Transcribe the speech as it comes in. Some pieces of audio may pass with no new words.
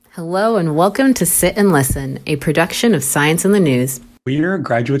Hello and welcome to Sit and Listen, a production of Science in the News. We are a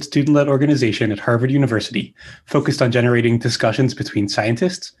graduate student-led organization at Harvard University focused on generating discussions between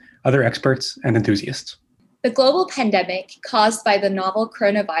scientists, other experts, and enthusiasts. The global pandemic caused by the novel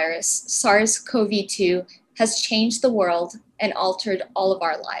coronavirus, SARS-CoV-2, has changed the world and altered all of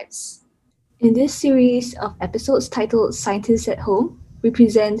our lives. In this series of episodes titled Scientists at Home, we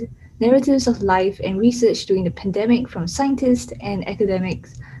present narratives of life and research during the pandemic from scientists and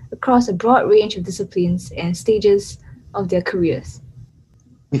academics across a broad range of disciplines and stages of their careers.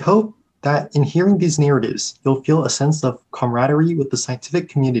 We hope that in hearing these narratives, you'll feel a sense of camaraderie with the scientific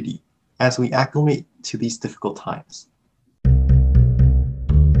community as we acclimate to these difficult times.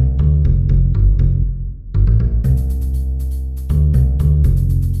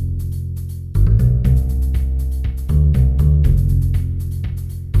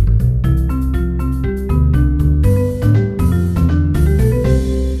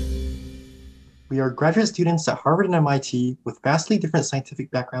 We are graduate students at Harvard and MIT with vastly different scientific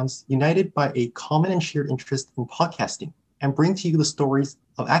backgrounds united by a common and shared interest in podcasting and bring to you the stories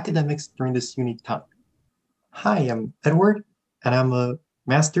of academics during this unique time. Hi, I'm Edward, and I'm a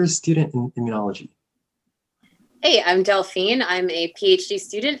master's student in immunology. Hey, I'm Delphine. I'm a PhD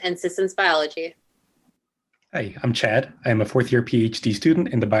student in systems biology. Hi, I'm Chad. I am a fourth-year PhD student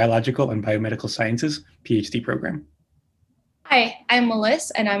in the Biological and Biomedical Sciences PhD program. Hi, I'm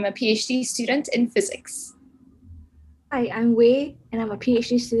Melissa, and I'm a PhD student in physics. Hi, I'm Wei, and I'm a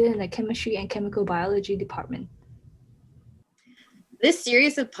PhD student in the Chemistry and Chemical Biology department. This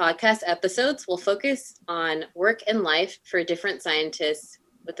series of podcast episodes will focus on work and life for different scientists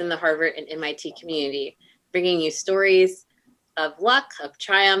within the Harvard and MIT community, bringing you stories of luck, of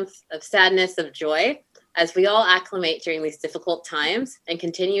triumph, of sadness, of joy, as we all acclimate during these difficult times and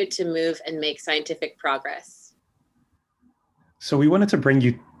continue to move and make scientific progress. So we wanted to bring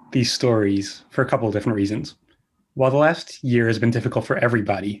you these stories for a couple of different reasons. While the last year has been difficult for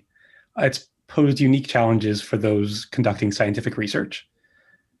everybody, it's posed unique challenges for those conducting scientific research.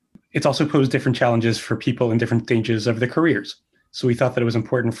 It's also posed different challenges for people in different stages of their careers. So we thought that it was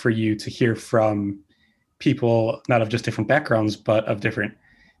important for you to hear from people, not of just different backgrounds, but of different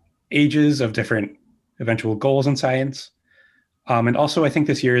ages, of different eventual goals in science. And also, I think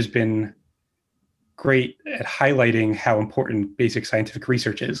this year has been great at highlighting how important basic scientific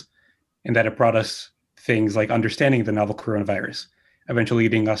research is, and that it brought us things like understanding the novel coronavirus, eventually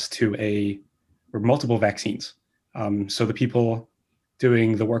leading us to multiple vaccines. So the people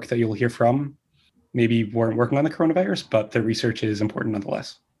doing the work that you'll hear from maybe weren't working on the coronavirus, but the research is important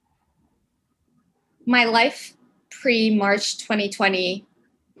nonetheless. My life pre-March 2020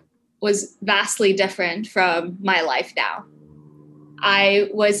 was vastly different from my life now. I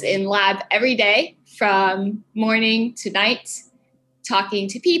was in lab every day from morning to night, talking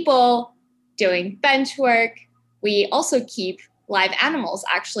to people, doing bench work. We also keep live animals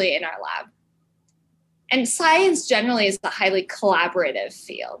actually in our lab. And science generally is a highly collaborative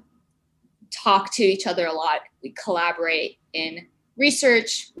field. We talk to each other a lot. We collaborate in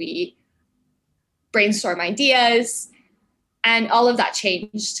research. We brainstorm ideas. And all of that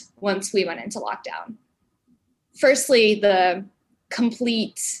changed once we went into lockdown. Firstly, the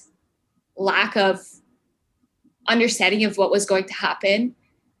complete lack of understanding of what was going to happen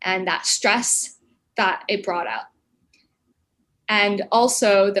and that stress that it brought out. And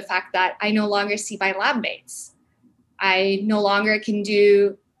also the fact that I no longer see my lab mates. I no longer can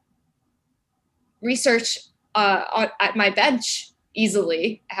do research at my bench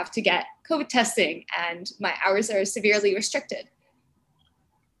easily. I have to get COVID testing and my hours are severely restricted.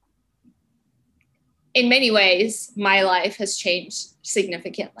 In many ways, my life has changed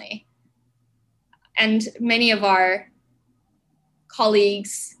significantly. And many of our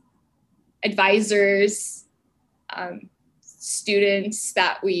colleagues, advisors, students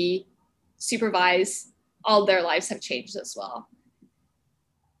that we supervise, all their lives have changed as well.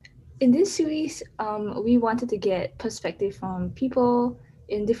 In this series, we wanted to get perspective from people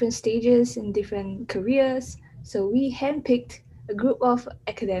in different stages, in different careers. So we handpicked a group of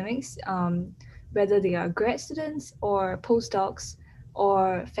academics, whether they are grad students or postdocs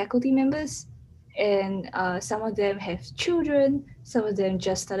or faculty members. And some of them have children, some of them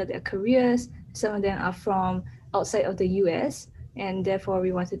just started their careers, some of them are from outside of the US. And therefore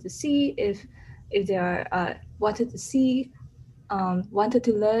we wanted to see if they are wanted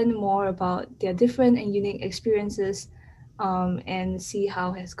to learn more about their different and unique experiences and see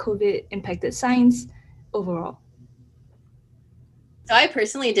how has COVID impacted science overall. So I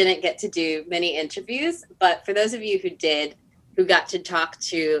personally didn't get to do many interviews, but for those of you who did, who got to talk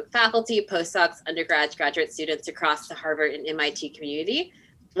to faculty, postdocs, undergrads, graduate students across the Harvard and MIT community,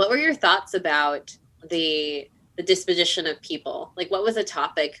 What were your thoughts about the disposition of people? Like, what was a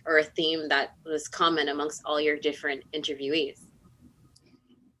topic or a theme that was common amongst all your different interviewees?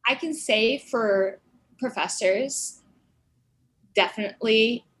 I can say for professors,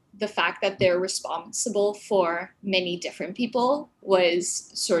 definitely the fact that they're responsible for many different people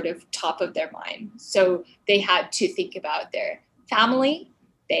was sort of top of their mind. So they had to think about their family.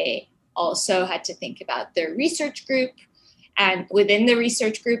 They also had to think about their research group. And within the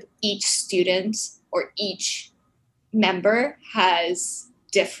research group, each student or each member has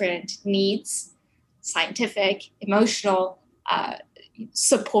different needs, scientific, emotional,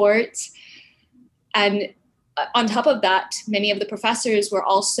 support. And on top of that, many of the professors were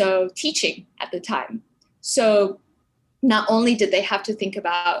also teaching at the time. So not only did they have to think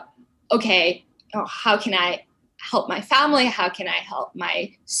about, okay, how can I help my family? How can I help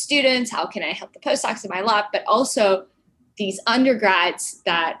my students? How can I help the postdocs in my lab? But also these undergrads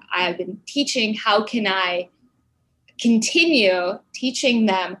that I have been teaching, how can I continue teaching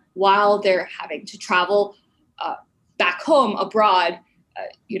them while they're having to travel back home abroad,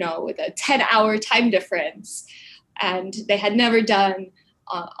 with a 10-hour time difference. And they had never done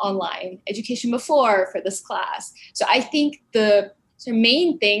online education before for this class. So I think the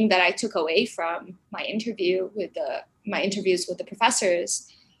main thing that I took away from my interviews with the professors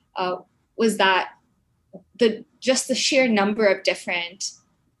was that the sheer number of different,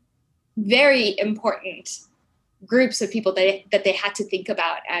 very important groups of people that they had to think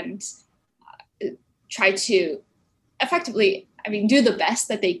about and try to effectively, do the best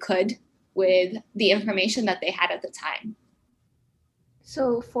that they could with the information that they had at the time.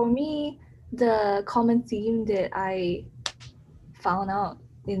 So for me, the common theme that I found out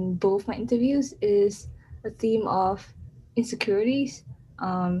in both my interviews is a theme of insecurities.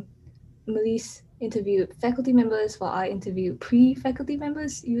 Melise interviewed faculty members while I interviewed pre-faculty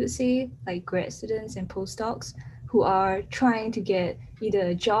members, you would say, like grad students and postdocs who are trying to get either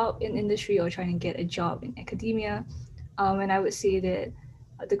a job in industry or trying to get a job in academia. And I would say that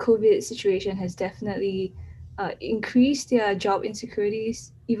the COVID situation has definitely increased their job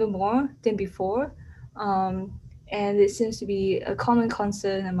insecurities even more than before. And it seems to be a common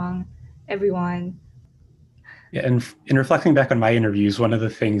concern among everyone. Yeah, and in reflecting back on my interviews, one of the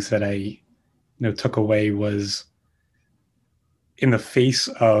things that I took away was, in the face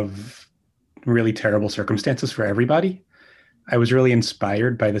of really terrible circumstances for everybody, I was really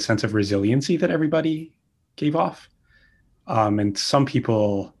inspired by the sense of resiliency that everybody gave off. And some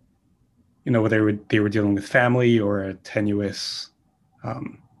people, whether they were dealing with family or a tenuous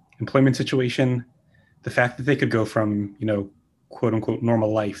employment situation, the fact that they could go from, quote unquote,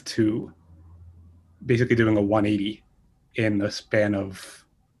 normal life to basically doing a 180 in the span of,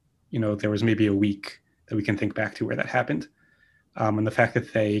 there was maybe a week that we can think back to where that happened. And the fact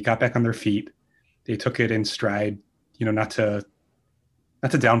that they got back on their feet, they took it in stride, not to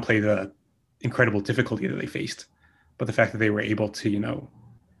downplay the incredible difficulty that they faced, but the fact that they were able to,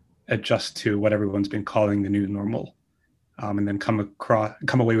 adjust to what everyone's been calling the new normal, and then come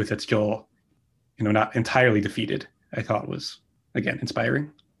away with it still, not entirely defeated, I thought was, again,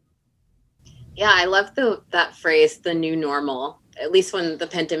 inspiring. Yeah, I love that phrase, the new normal. At least when the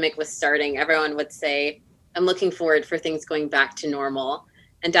pandemic was starting, everyone would say, I'm looking forward for things going back to normal.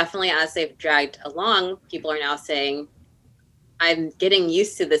 And definitely as they've dragged along, people are now saying, I'm getting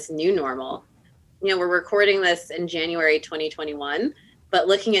used to this new normal. We're recording this in January 2021, but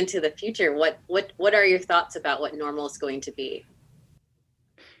looking into the future, what are your thoughts about what normal is going to be?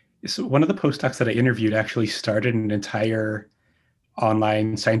 So one of the postdocs that I interviewed actually started an entire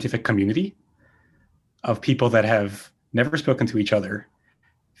online scientific community of people that have never spoken to each other.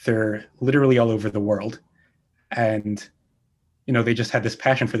 They're literally all over the world. And, they just had this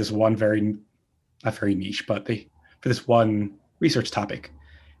passion for this one not very niche, but for this one research topic.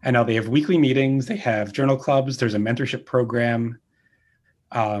 And now they have weekly meetings, they have journal clubs, there's a mentorship program,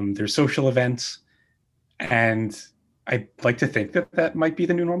 there's social events. And I'd like to think that might be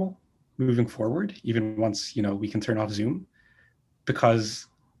the new normal moving forward, even once, we can turn off Zoom. Because,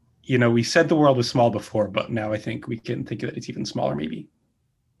 we said the world was small before, but now I think we can think that it's even smaller maybe.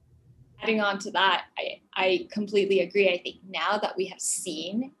 Adding on to that, I completely agree. I think now that we have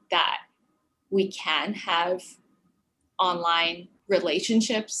seen that we can have online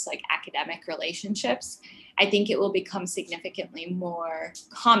relationships, like academic relationships, I think it will become significantly more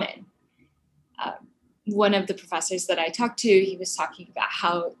common. One of the professors that I talked to, he was talking about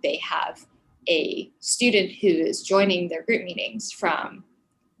how they have a student who is joining their group meetings from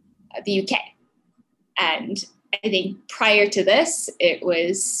the UK. And I think prior to this, it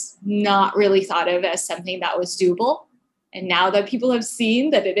was not really thought of as something that was doable. And now that people have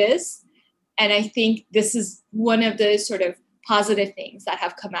seen that it is, and I think this is one of the sort of positive things that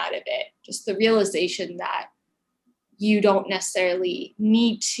have come out of it, just the realization that you don't necessarily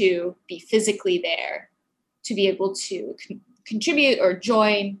need to be physically there to be able to contribute or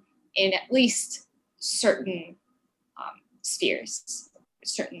join in at least certain spheres,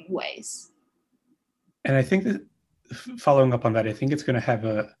 certain ways. And I think that following up on that, I think it's going to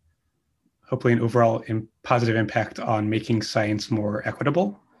have hopefully an overall positive impact on making science more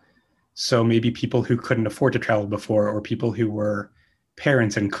equitable. So maybe people who couldn't afford to travel before, or people who were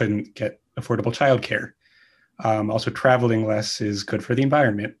parents and couldn't get affordable childcare. Also, traveling less is good for the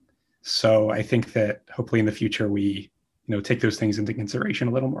environment. So I think that hopefully in the future we, take those things into consideration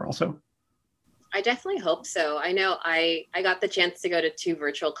a little more also. I definitely hope so. I know I got the chance to go to 2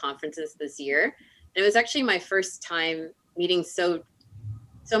 virtual conferences this year. And it was actually my first time meeting so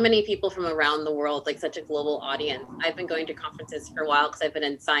many people from around the world, like such a global audience. I've been going to conferences for a while because I've been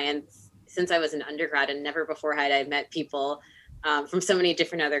in science since I was an undergrad, and never before had I met people from so many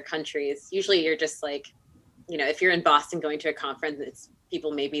different other countries. Usually you're just like, if you're in Boston going to a conference, it's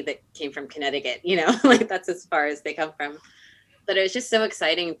people maybe that came from Connecticut, like that's as far as they come from. But it was just so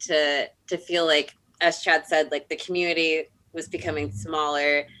exciting to feel like, as Chad said, like the community was becoming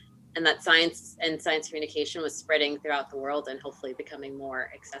smaller, and that science and science communication was spreading throughout the world and hopefully becoming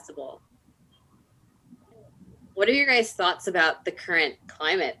more accessible. What are your guys' thoughts about the current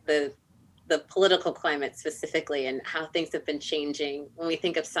climate, the political climate specifically, and how things have been changing when we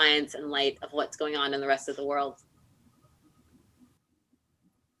think of science in light of what's going on in the rest of the world?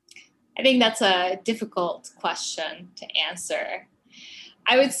 I think that's a difficult question to answer.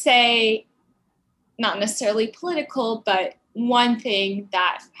 I would say not necessarily political, but one thing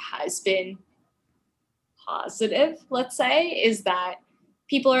that has been positive, let's say, is that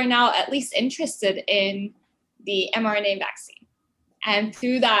people are now at least interested in the mRNA vaccine. And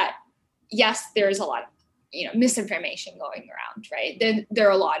through that, yes, there's a lot of misinformation going around, right? There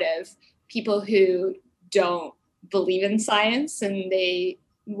are a lot of people who don't believe in science, and they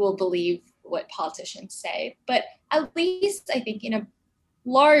will believe what politicians say. But at least I think in a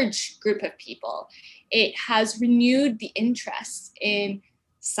large group of people, it has renewed the interest in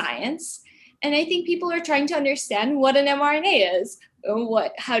science. And I think people are trying to understand what an mRNA is,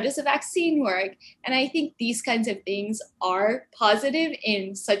 how does a vaccine work? And I think these kinds of things are positive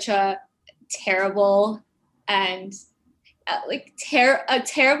in such a terrible and a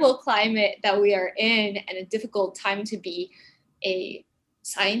terrible climate that we are in, and a difficult time to be a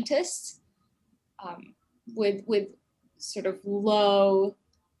scientist with sort of low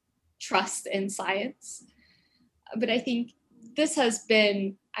trust in science. But I think this has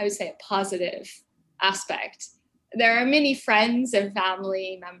been, I would say, a positive aspect. There are many friends and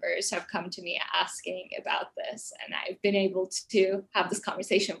family members who have come to me asking about this, and I've been able to have this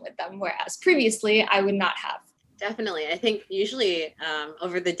conversation with them, whereas previously I would not have. Definitely. I think usually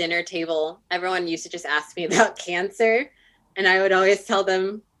over the dinner table, everyone used to just ask me about cancer, and I would always tell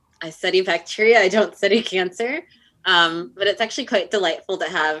them, I study bacteria, I don't study cancer. But it's actually quite delightful to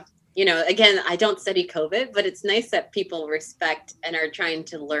have, again, I don't study COVID, but it's nice that people respect and are trying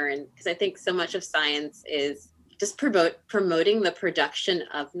to learn, because I think so much of science is just promoting the production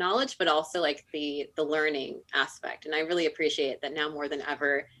of knowledge, but also like the learning aspect. And I really appreciate that now more than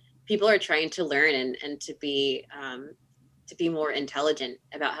ever, people are trying to learn and to be more intelligent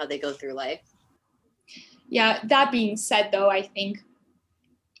about how they go through life. Yeah, that being said, though, I think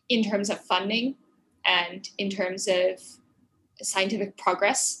in terms of funding and in terms of scientific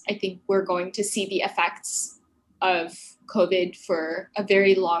progress, I think we're going to see the effects of COVID for a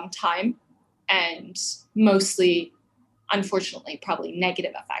very long time, and mostly, unfortunately, probably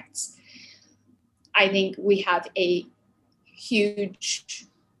negative effects. I think we have a huge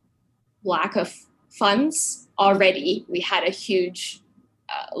lack of funds already. We had a huge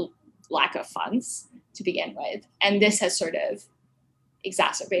lack of funds to begin with, and this has sort of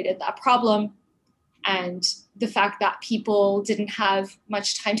exacerbated that problem. And the fact that people didn't have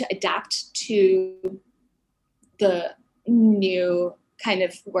much time to adapt to the new kind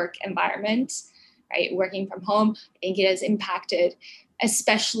of work environment, right? Working from home, I think it has impacted,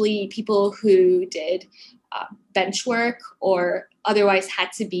 especially people who did bench work or otherwise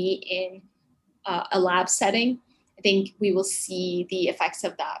had to be in a lab setting. I think we will see the effects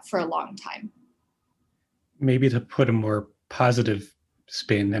of that for a long time. Maybe to put a more positive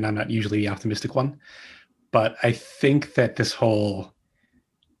spin, and I'm not usually the optimistic one, but I think that this whole,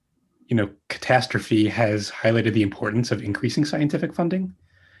 catastrophe has highlighted the importance of increasing scientific funding.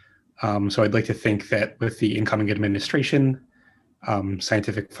 So I'd like to think that with the incoming administration,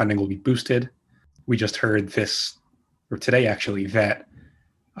 scientific funding will be boosted. We just heard this or today actually, that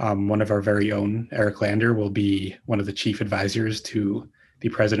one of our very own, Eric Lander, will be one of the chief advisors to the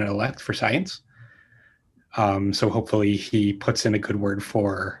president-elect for science. So hopefully he puts in a good word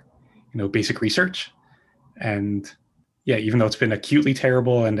for, basic research. And yeah, even though it's been acutely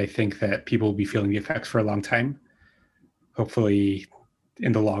terrible, and I think that people will be feeling the effects for a long time, hopefully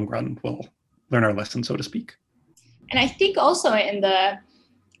in the long run, we'll learn our lesson, so to speak. And I think also in the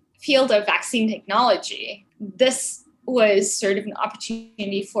field of vaccine technology, this was sort of an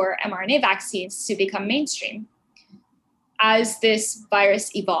opportunity for mRNA vaccines to become mainstream. As this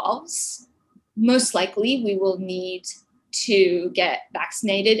virus evolves, most likely we will need to get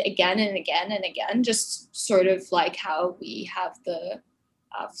vaccinated again and again and again, just sort of like how we have the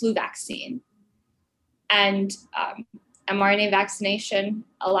flu vaccine. And mRNA vaccination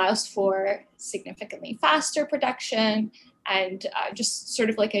allows for significantly faster production and just sort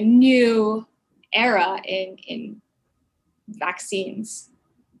of like a new era in vaccines.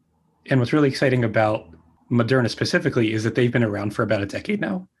 And what's really exciting about Moderna specifically is that they've been around for about a decade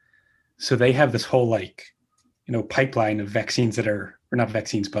now. So they have this whole pipeline of vaccines that are, or not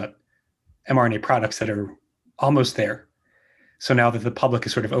vaccines, but mRNA products that are almost there. So now that the public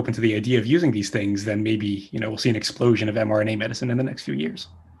is sort of open to the idea of using these things, then maybe, we'll see an explosion of mRNA medicine in the next few years.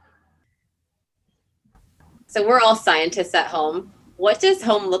 So we're all scientists at home. What does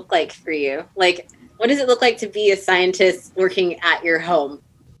home look like for you? Like, what does it look like to be a scientist working at your home?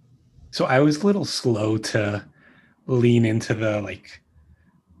 So I was a little slow to lean into the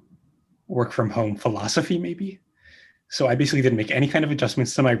work from home philosophy, maybe. So I basically didn't make any kind of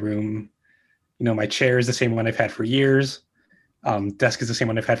adjustments to my room. My chair is the same one I've had for years. Desk is the same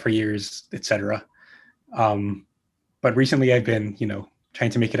one I've had for years, etc. But recently I've been,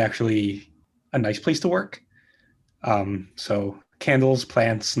 trying to make it actually a nice place to work. So candles,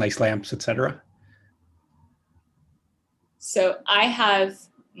 plants, nice lamps, etc. So I have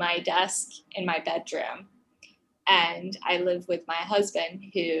my desk in my bedroom, and I live with my husband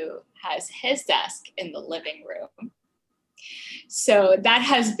who has his desk in the living room. So that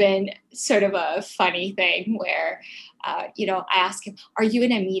has been sort of a funny thing where, I ask him, are you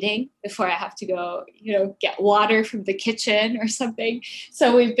in a meeting, before I have to go, get water from the kitchen or something.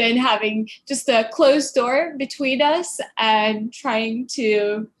 So we've been having just a closed door between us and trying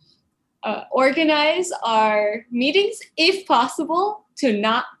to organize our meetings, if possible, to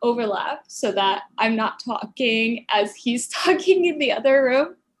not overlap so that I'm not talking as he's talking in the other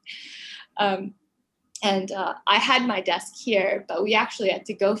room. And I had my desk here, but we actually had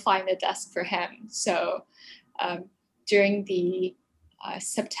to go find a desk for him. So during the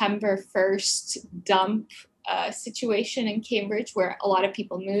September 1st dump situation in Cambridge, where a lot of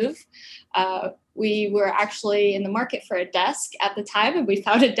people move, we were actually in the market for a desk at the time, and we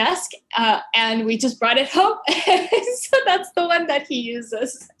found a desk and we just brought it home. So that's the one that he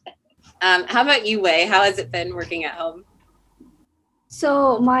uses. How about you, Wei? How has it been working at home?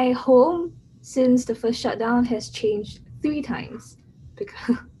 So my home, since the first shutdown, has changed 3 times,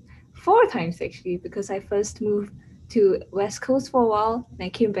 4 times actually, because I first moved to West Coast for a while, and I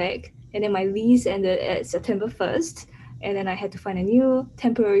came back, and then my lease ended at September 1st, and then I had to find a new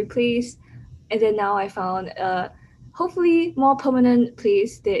temporary place, and then now I found a hopefully more permanent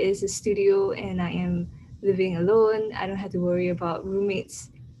place. There is a studio, and I am living alone. I don't have to worry about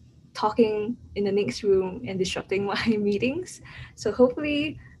roommates talking in the next room and disrupting my meetings. So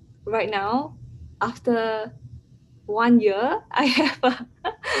hopefully right now, after 1 year, I have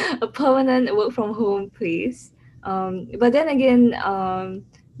a permanent work from home place. But then again,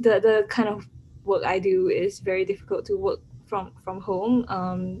 the kind of work I do is very difficult to work from home.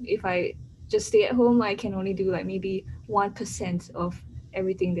 If I just stay at home, I can only do maybe 1% of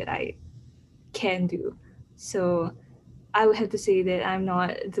everything that I can do. So I would have to say that I'm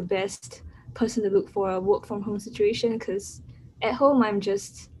not the best person to look for a work from home situation, because at home I'm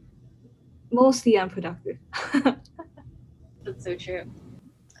just mostly unproductive. That's so true.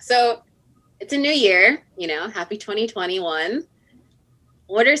 So it's a new year, happy 2021.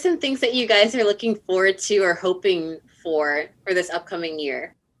 What are some things that you guys are looking forward to or hoping for this upcoming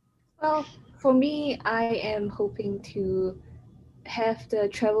year? Well, for me, I am hoping to have the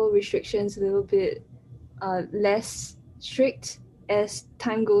travel restrictions a little bit less strict as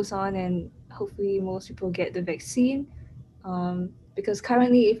time goes on, and hopefully most people get the vaccine. Because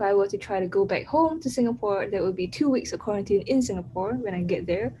currently, if I were to try to go back home to Singapore, there would be 2 weeks of quarantine in Singapore when I get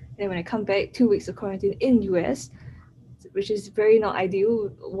there. And then when I come back, 2 weeks of quarantine in US, which is very not ideal,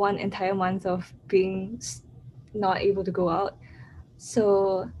 1 entire month of being not able to go out.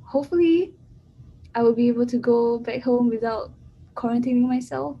 So hopefully I will be able to go back home without quarantining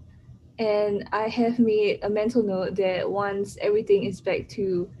myself. And I have made a mental note that once everything is back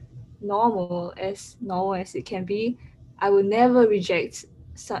to normal as it can be, I will never reject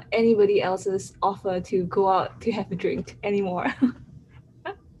anybody else's offer to go out to have a drink anymore.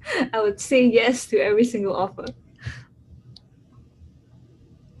 I would say yes to every single offer.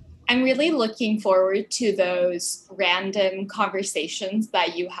 I'm really looking forward to those random conversations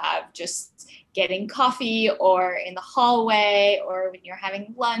that you have just getting coffee or in the hallway or when you're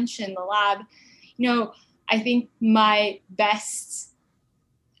having lunch in the lab. I think my best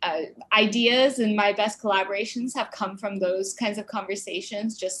ideas and my best collaborations have come from those kinds of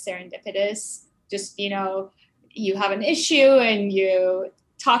conversations, just serendipitous. Just, you have an issue and you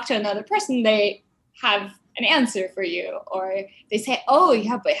talk to another person, they have an answer for you, or they say, oh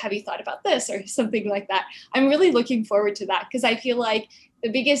yeah, but have you thought about this, or something like that. I'm really looking forward to that because I feel like the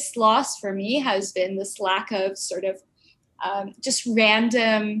biggest loss for me has been this lack of sort of just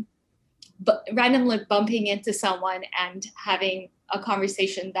randomly bumping into someone and having a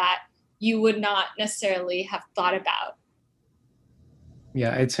conversation that you would not necessarily have thought about.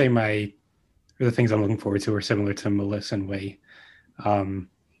 Yeah, I'd say the things I'm looking forward to are similar to Melissa and Wei.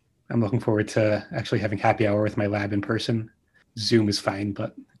 I'm looking forward to actually having happy hour with my lab in person. Zoom is fine,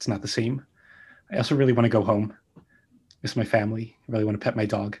 but it's not the same. I also really want to go home, miss my family. I really want to pet my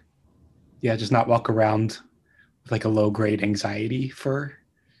dog. Yeah, just not walk around with like a low grade anxiety for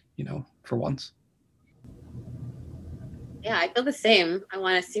once. Yeah, I feel the same. I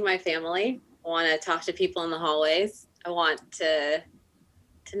want to see my family. I want to talk to people in the hallways. I want to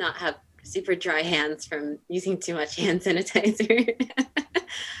not have super dry hands from using too much hand sanitizer.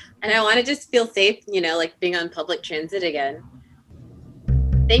 And I want to just feel safe, like being on public transit again.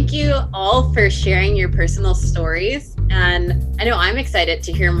 Thank you all for sharing your personal stories. And I know I'm excited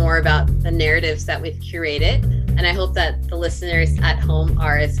to hear more about the narratives that we've curated. And I hope that the listeners at home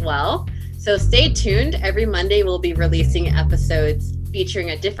are as well. So stay tuned. Every Monday, we'll be releasing episodes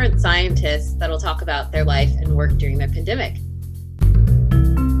featuring a different scientist that'll talk about their life and work during the pandemic.